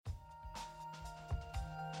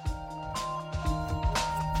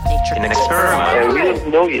Nature. An experiment. We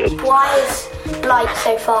don't know yet. Why is light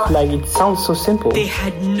so fast? Like, it sounds so simple. They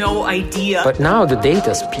had no idea. But now the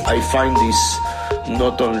data speak. I find this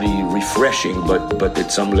not only refreshing, but at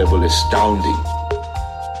some level astounding.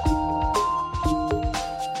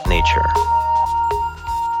 Nature.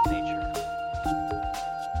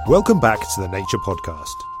 Welcome back to the Nature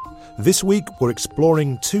Podcast. This week we're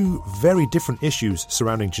exploring two very different issues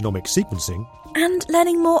surrounding genomic sequencing and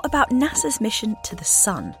learning more about NASA's mission to the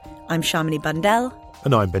Sun. I'm Shamini Bundell.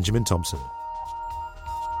 And I'm Benjamin Thompson.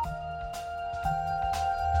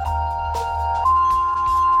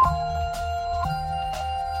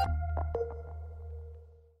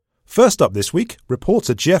 First up this week,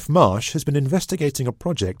 reporter Jeff Marsh has been investigating a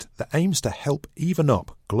project that aims to help even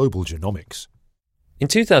up global genomics. In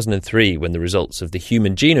 2003, when the results of the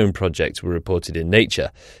Human Genome Project were reported in Nature,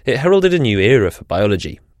 it heralded a new era for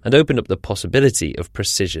biology and opened up the possibility of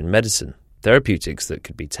precision medicine, therapeutics that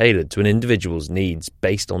could be tailored to an individual's needs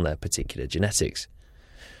based on their particular genetics.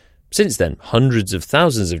 Since then, hundreds of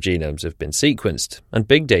thousands of genomes have been sequenced, and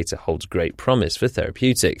big data holds great promise for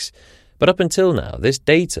therapeutics. But up until now, this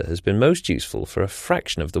data has been most useful for a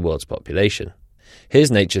fraction of the world's population. Here's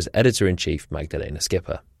Nature's editor-in-chief, Magdalena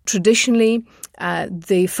Skipper. Traditionally,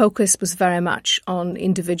 the focus was very much on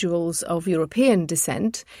individuals of European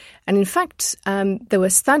descent. And in fact, there were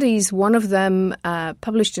studies, one of them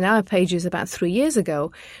published in our pages about 3 years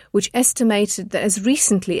ago, which estimated that as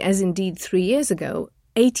recently as indeed 3 years ago,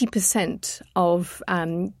 80% of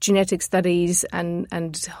genetic studies and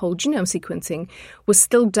whole genome sequencing was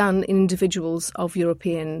still done in individuals of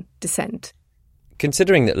European descent.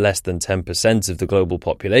 Considering that less than 10% of the global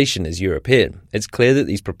population is European, it's clear that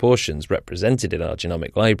these proportions represented in our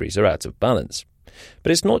genomic libraries are out of balance.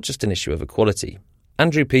 But it's not just an issue of equality.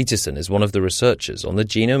 Andrew Peterson is one of the researchers on the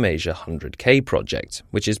Genome Asia 100K project,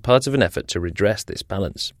 which is part of an effort to redress this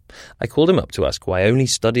balance. I called him up to ask why only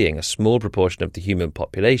studying a small proportion of the human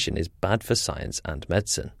population is bad for science and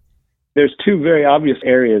medicine. There's two very obvious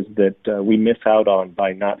areas that we miss out on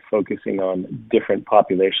by not focusing on different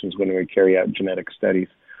populations when we carry out genetic studies.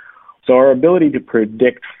 So our ability to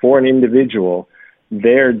predict for an individual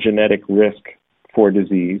their genetic risk for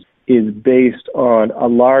disease is based on a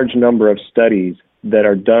large number of studies that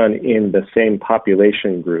are done in the same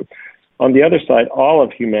population group. On the other side, all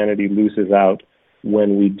of humanity loses out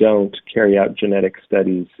when we don't carry out genetic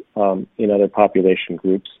studies in other population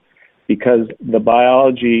groups, because the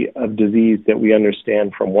biology of disease that we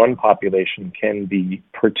understand from one population can be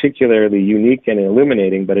particularly unique and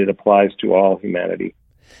illuminating, but it applies to all humanity.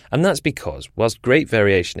 And that's because, whilst great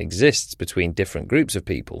variation exists between different groups of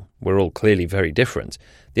people, we're all clearly very different,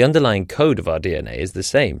 the underlying code of our DNA is the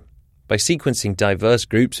same. By sequencing diverse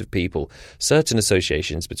groups of people, certain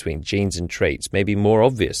associations between genes and traits may be more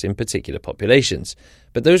obvious in particular populations,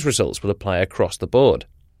 but those results will apply across the board.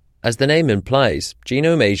 As the name implies,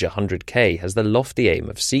 Genome Asia 100K has the lofty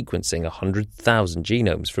aim of sequencing 100,000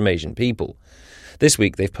 genomes from Asian people. This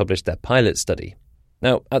week they've published their pilot study.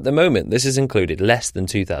 Now, at the moment, this has included less than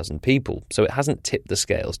 2,000 people, so it hasn't tipped the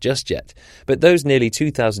scales just yet. But those nearly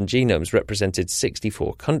 2,000 genomes represented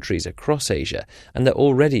 64 countries across Asia, and they're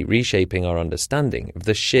already reshaping our understanding of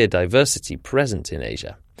the sheer diversity present in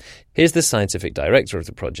Asia. Here's the scientific director of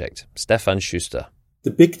the project, Stefan Schuster. The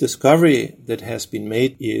big discovery that has been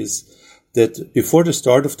made is that before the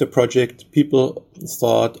start of the project, people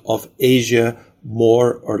thought of Asia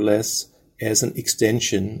more or less as an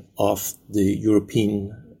extension of the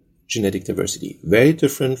European genetic diversity. Very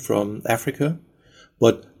different from Africa,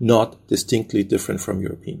 but not distinctly different from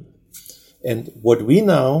European. And what we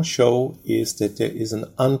now show is that there is an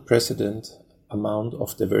unprecedented amount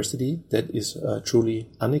of diversity that is truly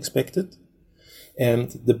unexpected.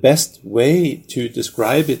 And the best way to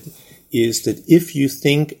describe it is that if you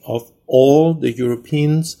think of all the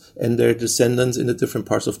Europeans and their descendants in the different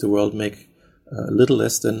parts of the world make a little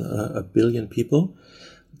less than a billion people,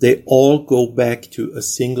 they all go back to a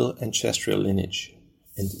single ancestral lineage.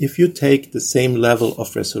 And if you take the same level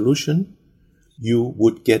of resolution, you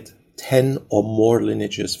would get 10 or more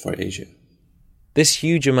lineages for Asia. This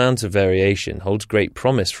huge amount of variation holds great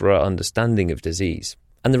promise for our understanding of disease.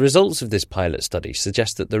 And the results of this pilot study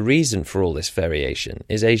suggest that the reason for all this variation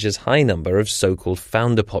is Asia's high number of so-called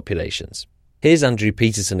founder populations. Here's Andrew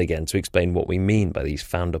Peterson again to explain what we mean by these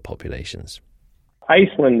founder populations.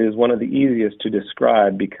 Iceland is one of the easiest to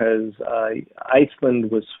describe because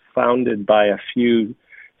Iceland was founded by a few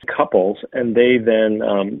couples, and they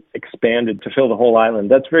then expanded to fill the whole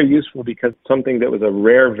island. That's very useful because something that was a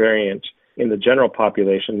rare variant in the general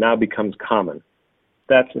population now becomes common.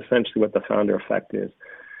 That's essentially what the founder effect is.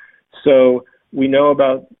 So we know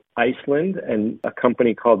about Iceland, and a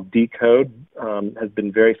company called Decode has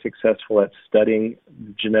been very successful at studying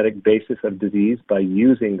the genetic basis of disease by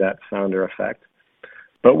using that founder effect.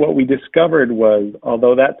 But what we discovered was,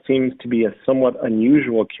 although that seems to be a somewhat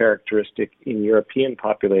unusual characteristic in European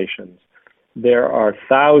populations, there are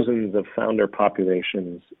thousands of founder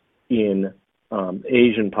populations in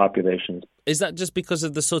Asian populations. Is that just because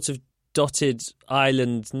of the sort of dotted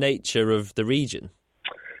island nature of the region?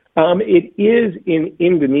 It is in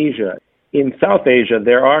Indonesia. In South Asia,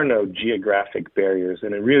 there are no geographic barriers,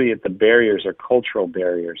 and really the barriers are cultural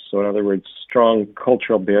barriers. So in other words, strong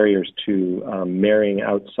cultural barriers to marrying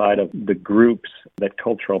outside of the groups that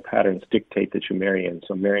cultural patterns dictate that you marry in,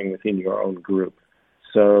 so marrying within your own group.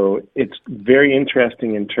 So it's very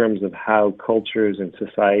interesting in terms of how cultures and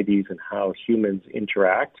societies and how humans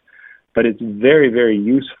interact, but it's very, very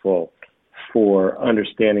useful for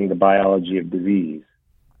understanding the biology of disease.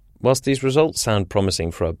 Whilst these results sound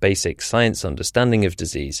promising for our basic science understanding of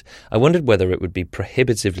disease, I wondered whether it would be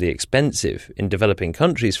prohibitively expensive in developing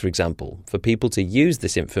countries, for example, for people to use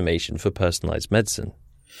this information for personalized medicine.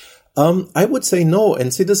 I would say no.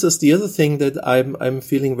 And see, this is the other thing that I'm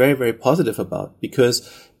feeling very, very positive about, because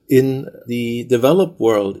in the developed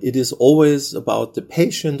world, it is always about the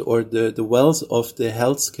patient or the wealth of the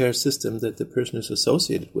healthcare system that the person is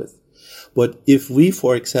associated with. But if we,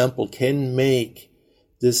 for example, can make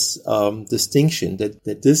this distinction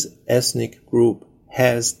that this ethnic group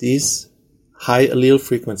has this high allele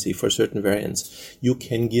frequency for certain variants, you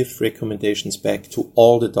can give recommendations back to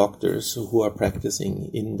all the doctors who are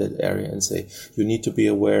practicing in that area and say, you need to be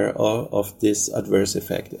aware of this adverse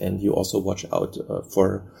effect, and you also watch out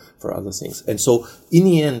for other things. And so in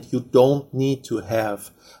the end, you don't need to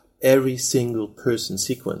have every single person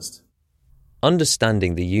sequenced.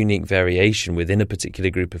 Understanding the unique variation within a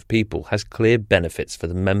particular group of people has clear benefits for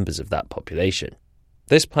the members of that population.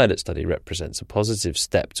 This pilot study represents a positive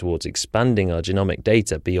step towards expanding our genomic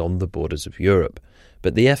data beyond the borders of Europe,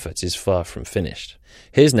 but the effort is far from finished.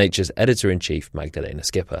 Here's Nature's editor-in-chief, Magdalena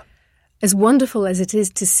Skipper. As wonderful as it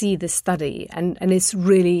is to see this study, and it's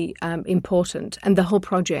really important, and the whole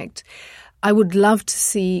project, I would love to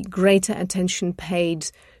see greater attention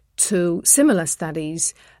paid to similar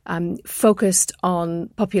studies focused on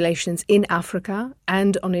populations in Africa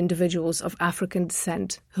and on individuals of African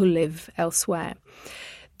descent who live elsewhere.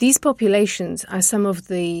 These populations are some of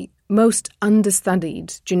the most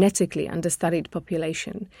understudied, genetically understudied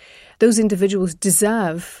population. Those individuals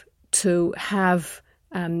deserve to have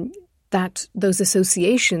those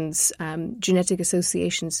associations, genetic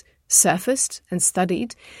associations, surfaced and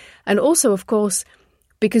studied. And also, of course,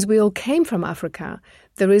 because we all came from Africa,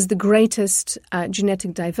 there is the greatest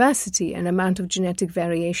genetic diversity and amount of genetic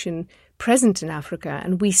variation present in Africa,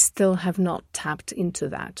 and we still have not tapped into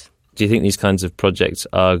that. Do you think these kinds of projects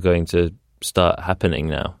are going to start happening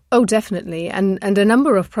now? Oh, definitely. And a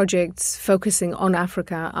number of projects focusing on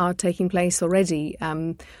Africa are taking place already.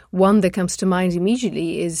 One that comes to mind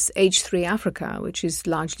immediately is H3 Africa, which is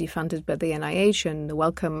largely funded by the NIH and the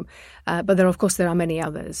Wellcome. But there are many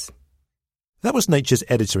others. That was Nature's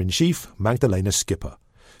editor-in-chief, Magdalena Skipper.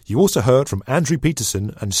 You also heard from Andrew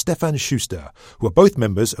Peterson and Stefan Schuster, who are both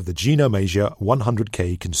members of the Genome Asia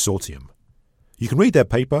 100K Consortium. You can read their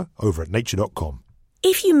paper over at nature.com.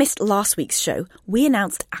 If you missed last week's show, we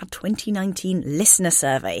announced our 2019 listener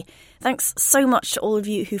survey. Thanks so much to all of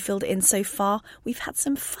you who filled it in so far. We've had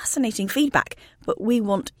some fascinating feedback, but we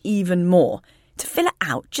want even more. To fill it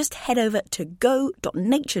out, just head over to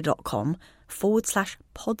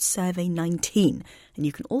go.nature.com/podsurvey19, and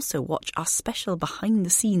you can also watch our special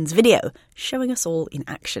behind-the-scenes video showing us all in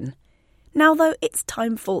action. Now, though, it's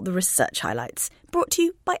time for the research highlights, brought to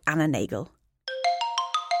you by Anna Nagel.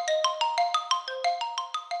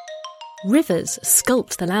 Rivers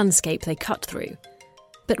sculpt the landscape they cut through.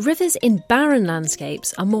 But rivers in barren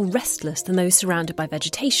landscapes are more restless than those surrounded by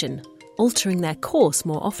vegetation, altering their course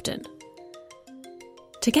more often.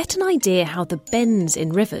 To get an idea how the bends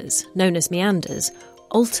in rivers, known as meanders,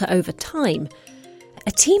 alter over time,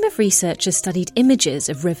 a team of researchers studied images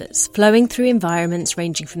of rivers flowing through environments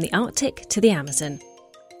ranging from the Arctic to the Amazon.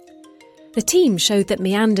 The team showed that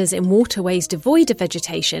meanders in waterways devoid of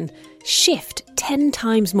vegetation shift 10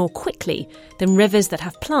 times more quickly than rivers that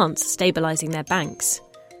have plants stabilising their banks.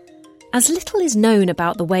 As little is known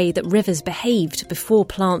about the way that rivers behaved before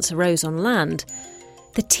plants arose on land,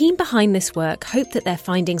 the team behind this work hope that their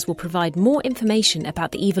findings will provide more information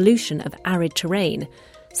about the evolution of arid terrain,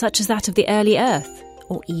 such as that of the early Earth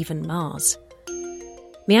or even Mars.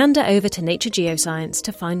 Meander over to Nature Geoscience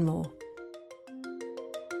to find more.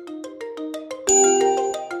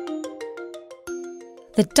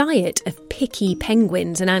 The diet of picky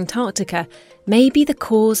penguins in Antarctica may be the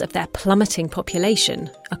cause of their plummeting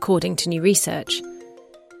population, according to new research.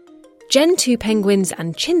 Gen 2 penguins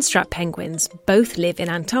and chinstrap penguins both live in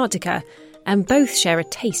Antarctica and both share a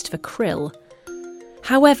taste for krill.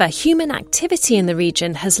 However, human activity in the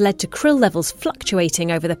region has led to krill levels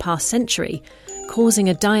fluctuating over the past century, causing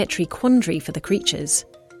a dietary quandary for the creatures.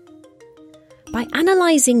 By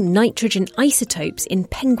analysing nitrogen isotopes in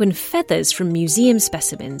penguin feathers from museum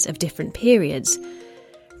specimens of different periods,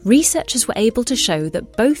 researchers were able to show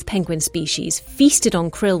that both penguin species feasted on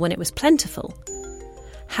krill when it was plentiful.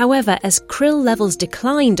 However, as krill levels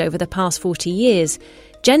declined over the past 40 years,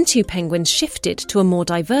 Gen 2 penguins shifted to a more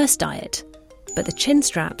diverse diet, but the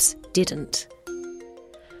chinstraps didn't.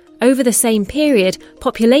 Over the same period,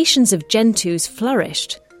 populations of Gen 2s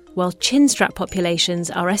flourished, while chinstrap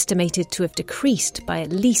populations are estimated to have decreased by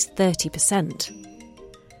at least 30%.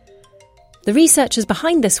 The researchers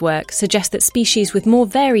behind this work suggest that species with more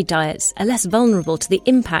varied diets are less vulnerable to the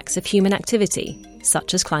impacts of human activity,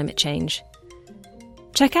 such as climate change.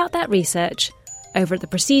 Check out that research over at the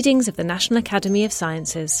Proceedings of the National Academy of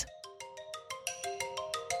Sciences.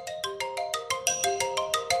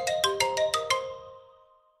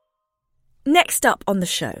 Next up on the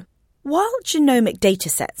show, while genomic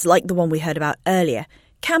datasets like the one we heard about earlier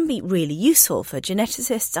can be really useful for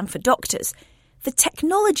geneticists and for doctors, the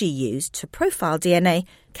technology used to profile DNA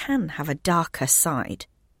can have a darker side.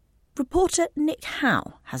 Reporter Nick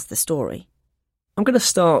Howe has the story. I'm going to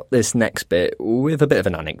start this next bit with a bit of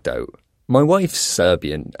an anecdote. My wife's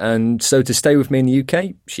Serbian, and so to stay with me in the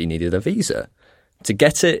UK, she needed a visa. To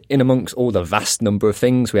get it, in amongst all the vast number of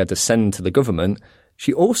things we had to send to the government,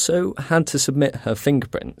 she also had to submit her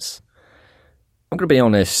fingerprints. I'm going to be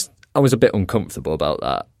honest, I was a bit uncomfortable about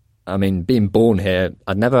that. I mean, being born here,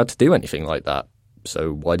 I'd never had to do anything like that.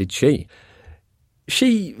 So why did she?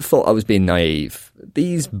 She thought I was being naive.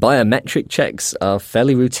 These biometric checks are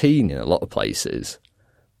fairly routine in a lot of places.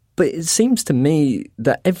 But it seems to me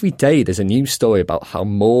that every day there's a news story about how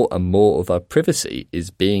more and more of our privacy is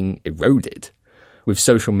being eroded. With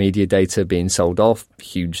social media data being sold off,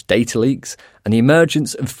 huge data leaks, and the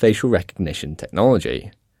emergence of facial recognition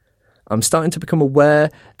technology. I'm starting to become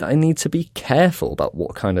aware that I need to be careful about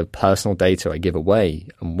what kind of personal data I give away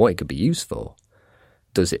and what it could be used for.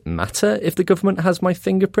 Does it matter if the government has my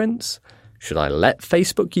fingerprints? Should I let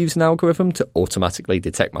Facebook use an algorithm to automatically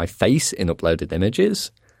detect my face in uploaded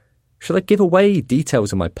images? Should I give away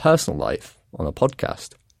details of my personal life on a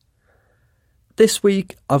podcast? This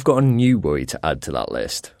week, I've got a new worry to add to that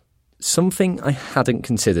list. Something I hadn't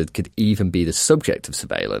considered could even be the subject of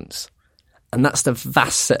surveillance. And that's the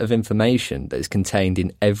vast set of information that is contained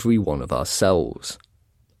in every one of our cells,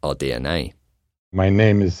 our DNA. My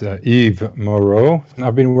name is Yves Moreau.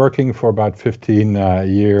 I've been working for about 15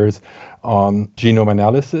 years on genome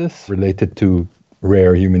analysis related to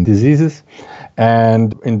rare human diseases.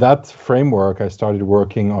 And in that framework, I started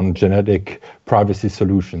working on genetic privacy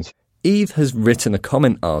solutions. Yves has written a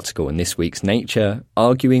comment article in this week's Nature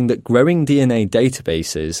arguing that growing DNA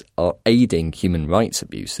databases are aiding human rights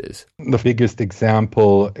abuses. The biggest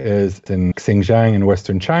example is in Xinjiang in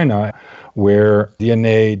Western China, where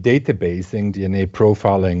DNA databasing, DNA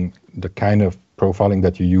profiling, the kind of profiling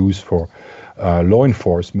that you use for law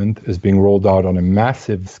enforcement, is being rolled out on a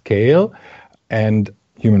massive scale. And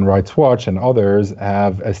Human Rights Watch and others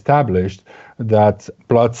have established that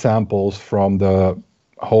blood samples from the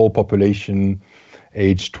whole population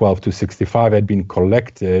aged 12 to 65 had been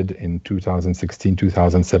collected in 2016,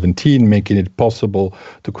 2017, making it possible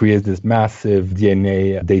to create this massive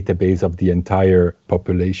DNA database of the entire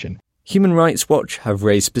population. Human Rights Watch have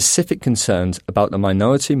raised specific concerns about the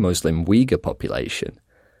minority Muslim Uyghur population,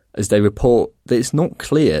 as they report that it's not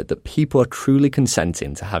clear that people are truly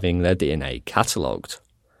consenting to having their DNA catalogued.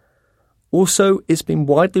 Also, it's been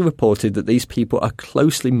widely reported that these people are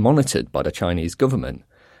closely monitored by the Chinese government,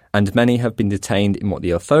 and many have been detained in what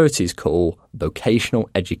the authorities call vocational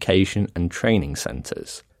education and training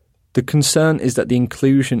centres. The concern is that the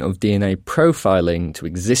inclusion of DNA profiling to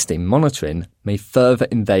existing monitoring may further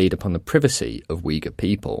invade upon the privacy of Uyghur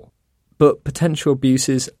people. But potential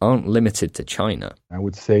abuses aren't limited to China. I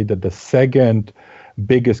would say that the second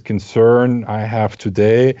biggest concern I have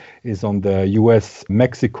today is on the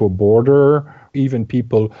US-Mexico border. Even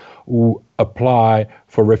people who apply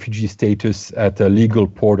for refugee status at a legal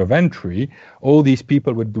port of entry, all these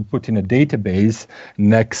people would be put in a database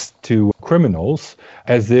next to criminals,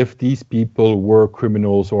 as if these people were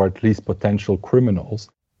criminals or at least potential criminals.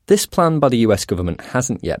 This plan by the US government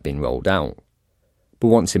hasn't yet been rolled out. But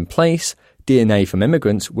once in place, DNA from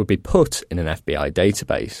immigrants would be put in an FBI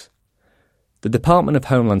database. The Department of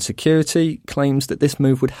Homeland Security claims that this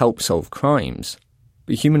move would help solve crimes,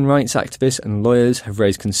 but human rights activists and lawyers have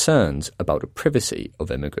raised concerns about the privacy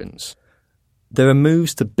of immigrants. There are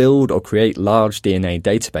moves to build or create large DNA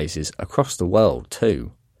databases across the world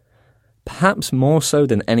too. Perhaps more so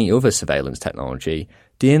than any other surveillance technology,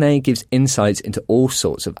 DNA gives insights into all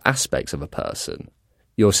sorts of aspects of a person.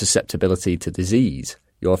 Your susceptibility to disease,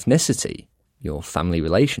 your ethnicity, your family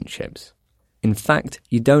relationships. In fact,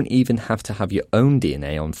 you don't even have to have your own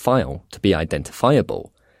DNA on file to be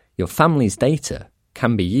identifiable. Your family's data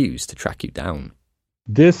can be used to track you down.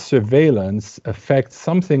 This surveillance affects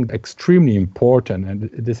something extremely important,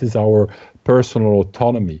 and this is our personal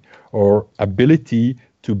autonomy, or ability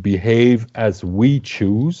to behave as we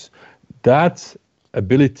choose. That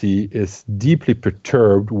ability is deeply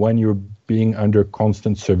perturbed when you're being under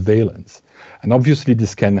constant surveillance. And obviously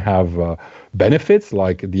this can have benefits,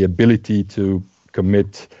 like the ability to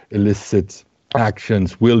commit illicit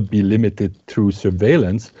actions will be limited through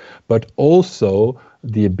surveillance, but also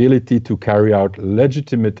the ability to carry out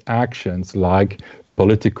legitimate actions like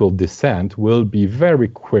political dissent will be very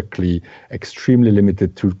quickly extremely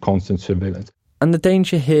limited through constant surveillance. And the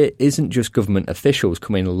danger here isn't just government officials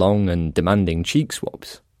coming along and demanding cheek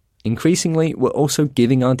swabs. Increasingly, we're also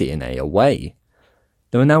giving our DNA away.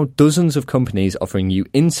 There are now dozens of companies offering you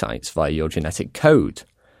insights via your genetic code.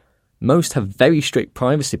 Most have very strict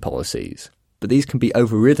privacy policies, but these can be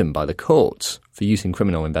overridden by the courts for use in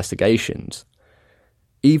criminal investigations.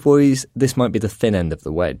 Eve worries this might be the thin end of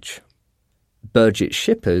the wedge. Birgit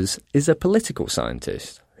Schippers is a political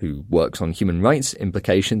scientist who works on human rights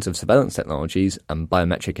implications of surveillance technologies and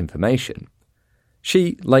biometric information.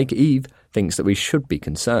 She, like Eve, thinks that we should be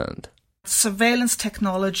concerned. Surveillance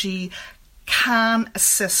technology can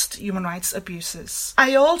assist human rights abuses.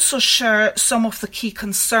 I also share some of the key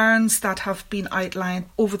concerns that have been outlined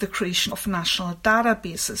over the creation of national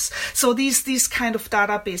databases. So these kind of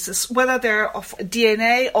databases, whether they're of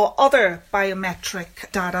DNA or other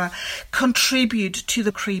biometric data, contribute to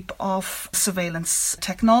the creep of surveillance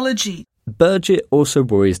technology. Birgit also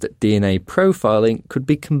worries that DNA profiling could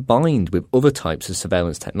be combined with other types of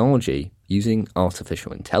surveillance technology using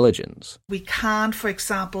artificial intelligence. We can, for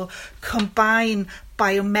example, combine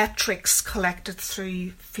biometrics collected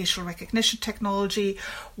through facial recognition technology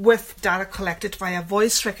with data collected via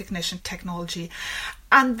voice recognition technology.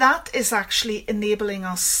 And that is actually enabling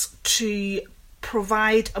us to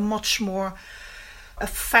provide a much more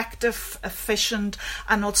effective, efficient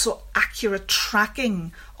and also accurate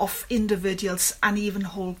tracking of individuals and even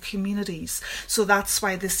whole communities. So that's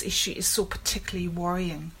why this issue is so particularly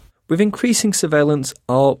worrying. With increasing surveillance,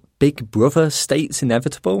 are Big Brother states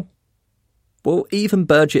inevitable? Well, even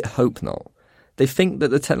Birgit hope not. They think that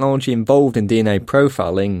the technology involved in DNA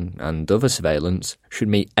profiling and other surveillance should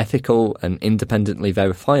meet ethical and independently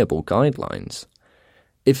verifiable guidelines.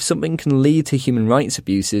 If something can lead to human rights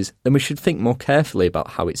abuses, then we should think more carefully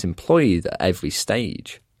about how it's employed at every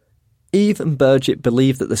stage. Eve and Birgit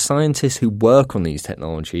believe that the scientists who work on these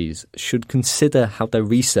technologies should consider how their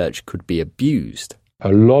research could be abused.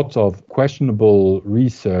 A lot of questionable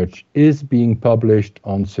research is being published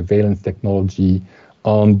on surveillance technology,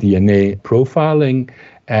 on DNA profiling,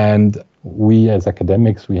 and we as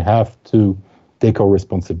academics, we have to take our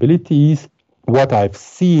responsibilities. What I've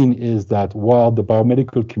seen is that while the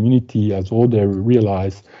biomedical community has already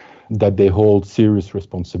realized that they hold serious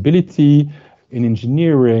responsibility, in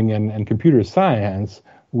engineering and computer science,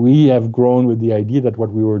 we have grown with the idea that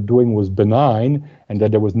what we were doing was benign and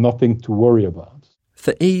that there was nothing to worry about.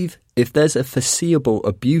 For Eve, if there's a foreseeable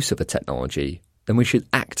abuse of a technology, then we should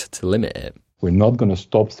act to limit it. We're not going to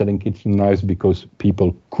stop selling kitchen knives because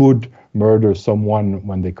people could murder someone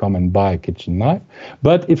when they come and buy a kitchen knife.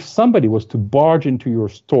 But if somebody was to barge into your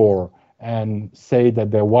store and say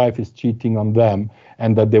that their wife is cheating on them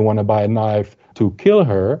and that they want to buy a knife to kill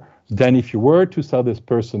her, then if you were to sell this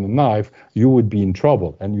person a knife, you would be in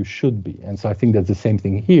trouble, and you should be. And so I think that's the same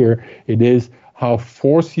thing here. It is how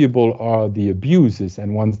foreseeable are the abuses,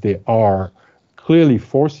 and once they are clearly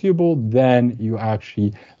foreseeable, then you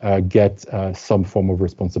actually get some form of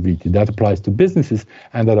responsibility. That applies to businesses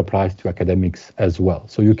and that applies to academics as well.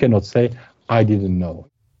 So you cannot say, I didn't know.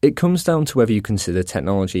 It comes down to whether you consider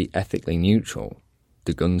technology ethically neutral.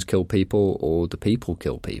 Do guns kill people or do people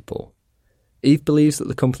kill people? Eve believes that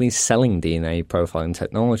the companies selling DNA profiling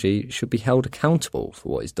technology should be held accountable for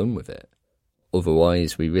what is done with it.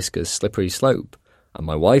 Otherwise, we risk a slippery slope, and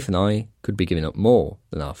my wife and I could be giving up more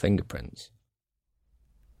than our fingerprints.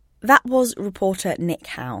 That was reporter Nick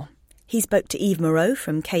Howe. He spoke to Eve Moreau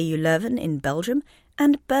from KU Leuven in Belgium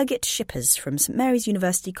and Birgit Schippers from St Mary's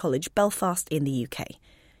University College Belfast in the UK.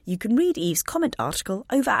 You can read Eve's comment article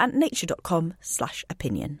over at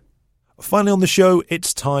nature.com/opinion. Finally on the show,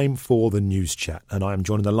 it's time for the news chat, and I am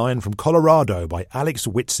joined on the line from Colorado by Alex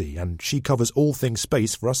Whitsey, and she covers all things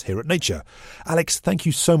space for us here at Nature. Alex, thank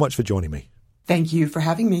you so much for joining me. Thank you for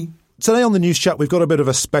having me. Today on the news chat, we've got a bit of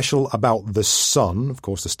a special about the sun, of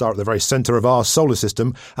course, the star at the very centre of our solar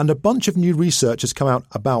system, and a bunch of new research has come out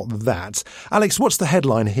about that. Alex, what's the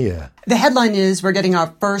headline here? The headline is we're getting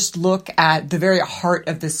our first look at the very heart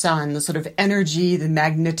of the sun, the sort of energy, the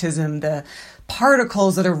magnetism, the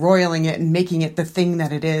particles that are roiling it and making it the thing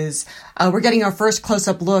that it is. We're getting our first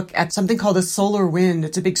close-up look at something called a solar wind.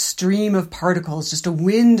 It's a big stream of particles, just a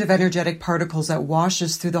wind of energetic particles that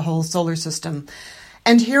washes through the whole solar system.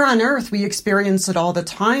 And here on Earth, we experience it all the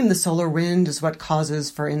time. The solar wind is what causes,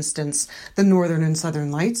 for instance, the northern and southern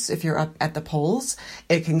lights if you're up at the poles.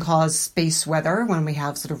 It can cause space weather when we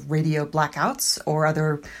have sort of radio blackouts or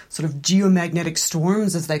other sort of geomagnetic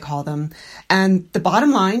storms, as they call them. And the bottom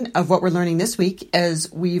line of what we're learning this week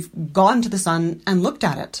is we've gone to the sun and looked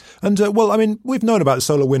at it. And, we've known about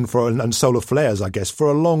solar wind and solar flares, I guess, for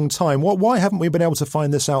a long time. Why haven't we been able to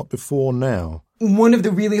find this out before now? One of the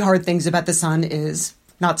really hard things about the sun is,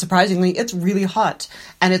 not surprisingly, it's really hot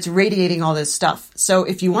and it's radiating all this stuff. So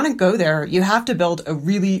if you want to go there, you have to build a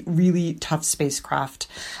really, really tough spacecraft.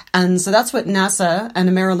 And so that's what NASA and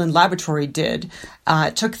a Maryland laboratory did.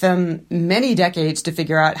 It took them many decades to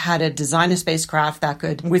figure out how to design a spacecraft that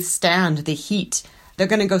could withstand the heat. They're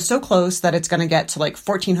going to go so close that it's going to get to like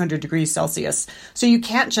 1400 degrees Celsius. So you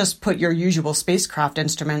can't just put your usual spacecraft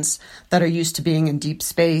instruments that are used to being in deep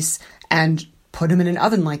space and put them in an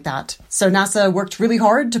oven like that. So NASA worked really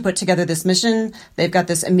hard to put together this mission. They've got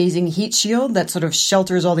this amazing heat shield that sort of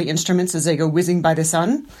shelters all the instruments as they go whizzing by the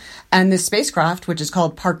sun. And this spacecraft, which is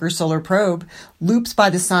called Parker Solar Probe, loops by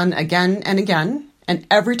the sun again and again. And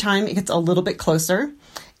every time it gets a little bit closer.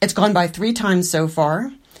 It's gone by 3 times so far.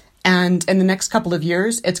 And in the next couple of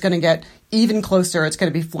years, it's going to get even closer. It's going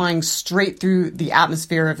to be flying straight through the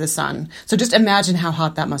atmosphere of the sun. So just imagine how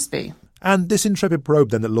hot that must be. And this Intrepid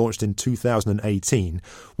probe then that launched in 2018,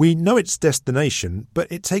 we know its destination,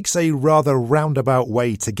 but it takes a rather roundabout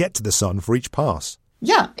way to get to the sun for each pass.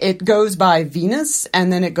 Yeah, it goes by Venus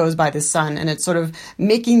and then it goes by the sun, and it's sort of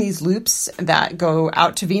making these loops that go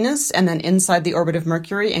out to Venus and then inside the orbit of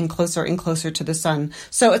Mercury and closer to the sun.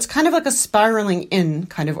 So it's kind of like a spiraling in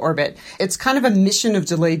kind of orbit. It's kind of a mission of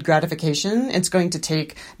delayed gratification. It's going to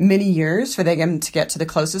take many years for them to get to the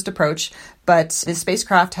closest approach, but the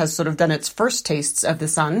spacecraft has sort of done its first tastes of the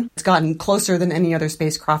sun. It's gotten closer than any other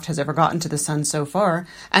spacecraft has ever gotten to the sun so far,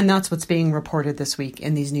 and that's what's being reported this week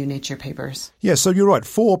in these new Nature papers. Yeah, so you're right,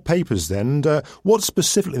 4 papers then. And what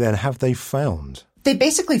specifically then have they found? They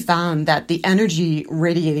basically found that the energy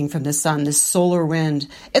radiating from the sun, this solar wind,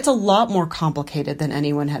 it's a lot more complicated than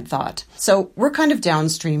anyone had thought. So we're kind of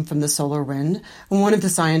downstream from the solar wind. One of the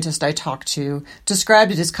scientists I talked to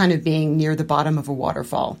described it as kind of being near the bottom of a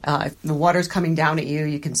waterfall. If the water's coming down at you,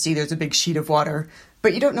 you can see there's a big sheet of water,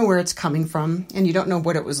 but you don't know where it's coming from, and you don't know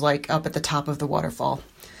what it was like up at the top of the waterfall.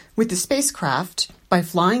 With the spacecraft, by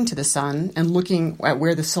flying to the sun and looking at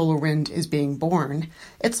where the solar wind is being born,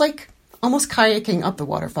 it's like almost kayaking up the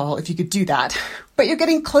waterfall, if you could do that. But you're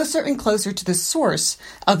getting closer and closer to the source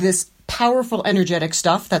of this powerful energetic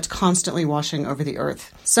stuff that's constantly washing over the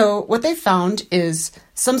Earth. So what they found is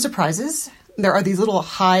some surprises. There are these little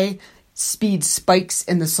high speed spikes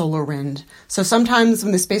in the solar wind. So sometimes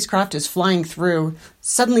when the spacecraft is flying through,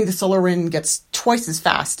 suddenly the solar wind gets twice as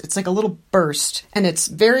fast. It's like a little burst, and it's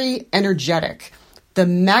very energetic. The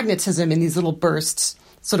magnetism in these little bursts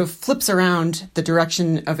sort of flips around the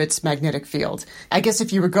direction of its magnetic field. I guess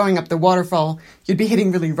if you were going up the waterfall, you'd be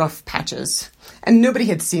hitting really rough patches. And nobody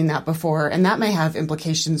had seen that before, and that may have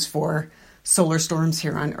implications for solar storms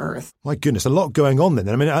here on Earth. My goodness, a lot going on then.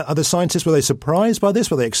 I mean, are the scientists, were they surprised by this?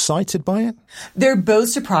 Were they excited by it? They're both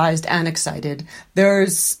surprised and excited.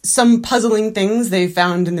 There's some puzzling things they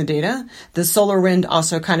found in the data. The solar wind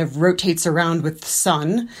also kind of rotates around with the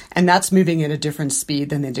sun, and that's moving at a different speed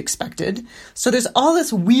than they'd expected. So there's all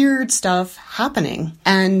this weird stuff happening.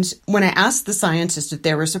 And when I asked the scientists if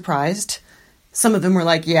they were surprised, some of them were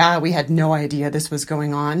like, yeah, we had no idea this was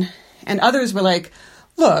going on. And others were like,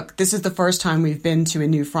 look, this is the first time we've been to a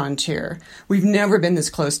new frontier. We've never been this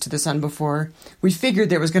close to the sun before. We figured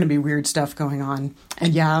there was going to be weird stuff going on.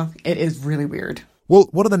 And yeah, it is really weird. Well,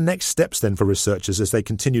 what are the next steps then for researchers as they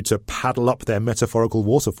continue to paddle up their metaphorical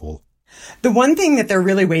waterfall? The one thing that they're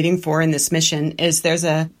really waiting for in this mission is there's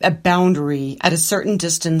a boundary at a certain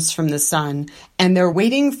distance from the sun, and they're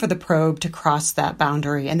waiting for the probe to cross that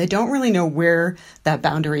boundary, and they don't really know where that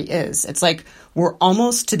boundary is. It's like we're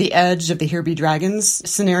almost to the edge of the Here Be Dragons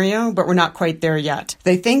scenario, but we're not quite there yet.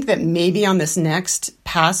 They think that maybe on this next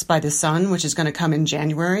pass by the sun, which is going to come in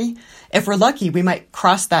January, if we're lucky, we might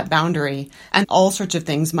cross that boundary, and all sorts of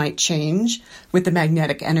things might change with the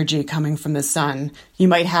magnetic energy coming from the sun. You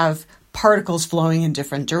might have particles flowing in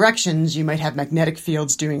different directions. You might have magnetic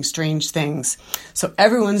fields doing strange things. So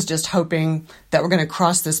everyone's just hoping that we're going to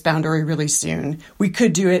cross this boundary really soon. We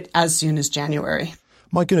could do it as soon as January.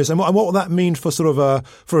 My goodness. And what will that mean for sort of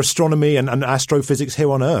for astronomy and astrophysics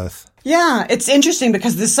here on Earth? Yeah, it's interesting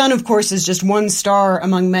because the sun, of course, is just one star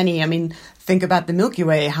among many. I mean, think about the Milky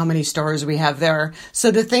Way, how many stars we have there.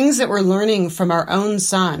 So the things that we're learning from our own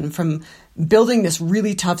sun, from building this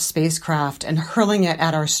really tough spacecraft and hurling it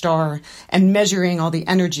at our star and measuring all the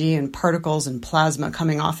energy and particles and plasma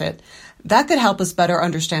coming off it, that could help us better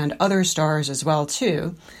understand other stars as well,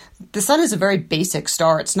 too. The sun is a very basic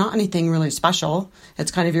star. It's not anything really special.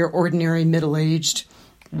 It's kind of your ordinary middle-aged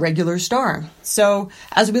regular star. So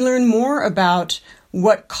as we learn more about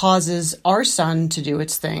what causes our sun to do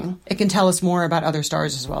its thing, it can tell us more about other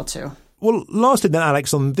stars as well, too. Well, lastly then,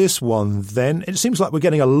 Alex, on this one then, it seems like we're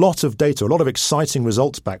getting a lot of data, a lot of exciting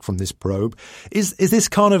results back from this probe. Is this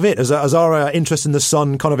kind of it? Has our interest in the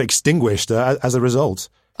sun kind of extinguished as a result?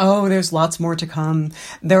 Oh, there's lots more to come.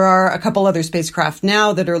 There are a couple other spacecraft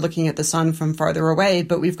now that are looking at the sun from farther away,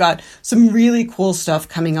 but we've got some really cool stuff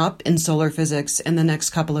coming up in solar physics in the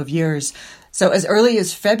next couple of years. So as early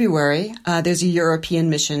as February, there's a European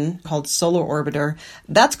mission called Solar Orbiter.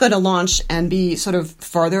 That's going to launch and be sort of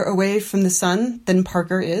farther away from the sun than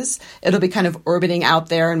Parker is. It'll be kind of orbiting out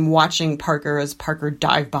there and watching Parker as Parker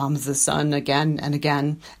dive bombs the sun again and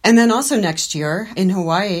again. And then also next year in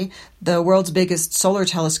Hawaii, the world's biggest solar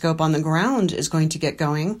telescope on the ground is going to get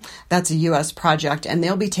going. That's a U.S. project, and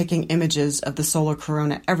they'll be taking images of the solar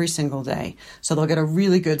corona every single day. So they'll get a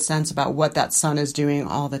really good sense about what that sun is doing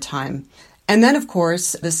all the time. And then, of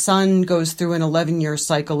course, the sun goes through an 11-year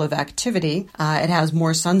cycle of activity. It has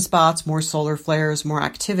more sunspots, more solar flares, more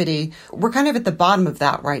activity. We're kind of at the bottom of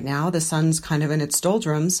that right now. The sun's kind of in its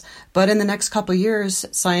doldrums. But in the next couple of years,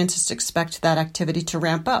 scientists expect that activity to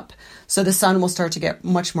ramp up. So the sun will start to get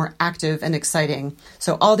much more active and exciting.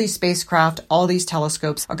 So all these spacecraft, all these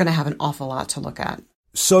telescopes are going to have an awful lot to look at.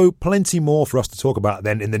 So plenty more for us to talk about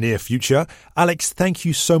then in the near future. Alex, thank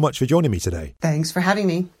you so much for joining me today. Thanks for having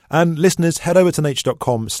me. And listeners, head over to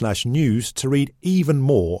nature.com/news to read even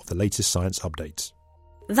more of the latest science updates.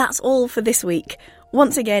 That's all for this week.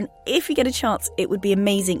 Once again, if you get a chance, it would be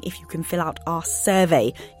amazing if you can fill out our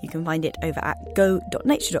survey. You can find it over at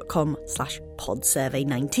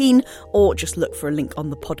go.nature.com/podsurvey19 or just look for a link on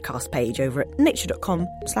the podcast page over at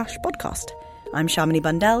nature.com/podcast. I'm Shamini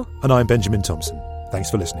Bundell. And I'm Benjamin Thompson.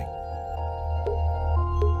 Thanks for listening.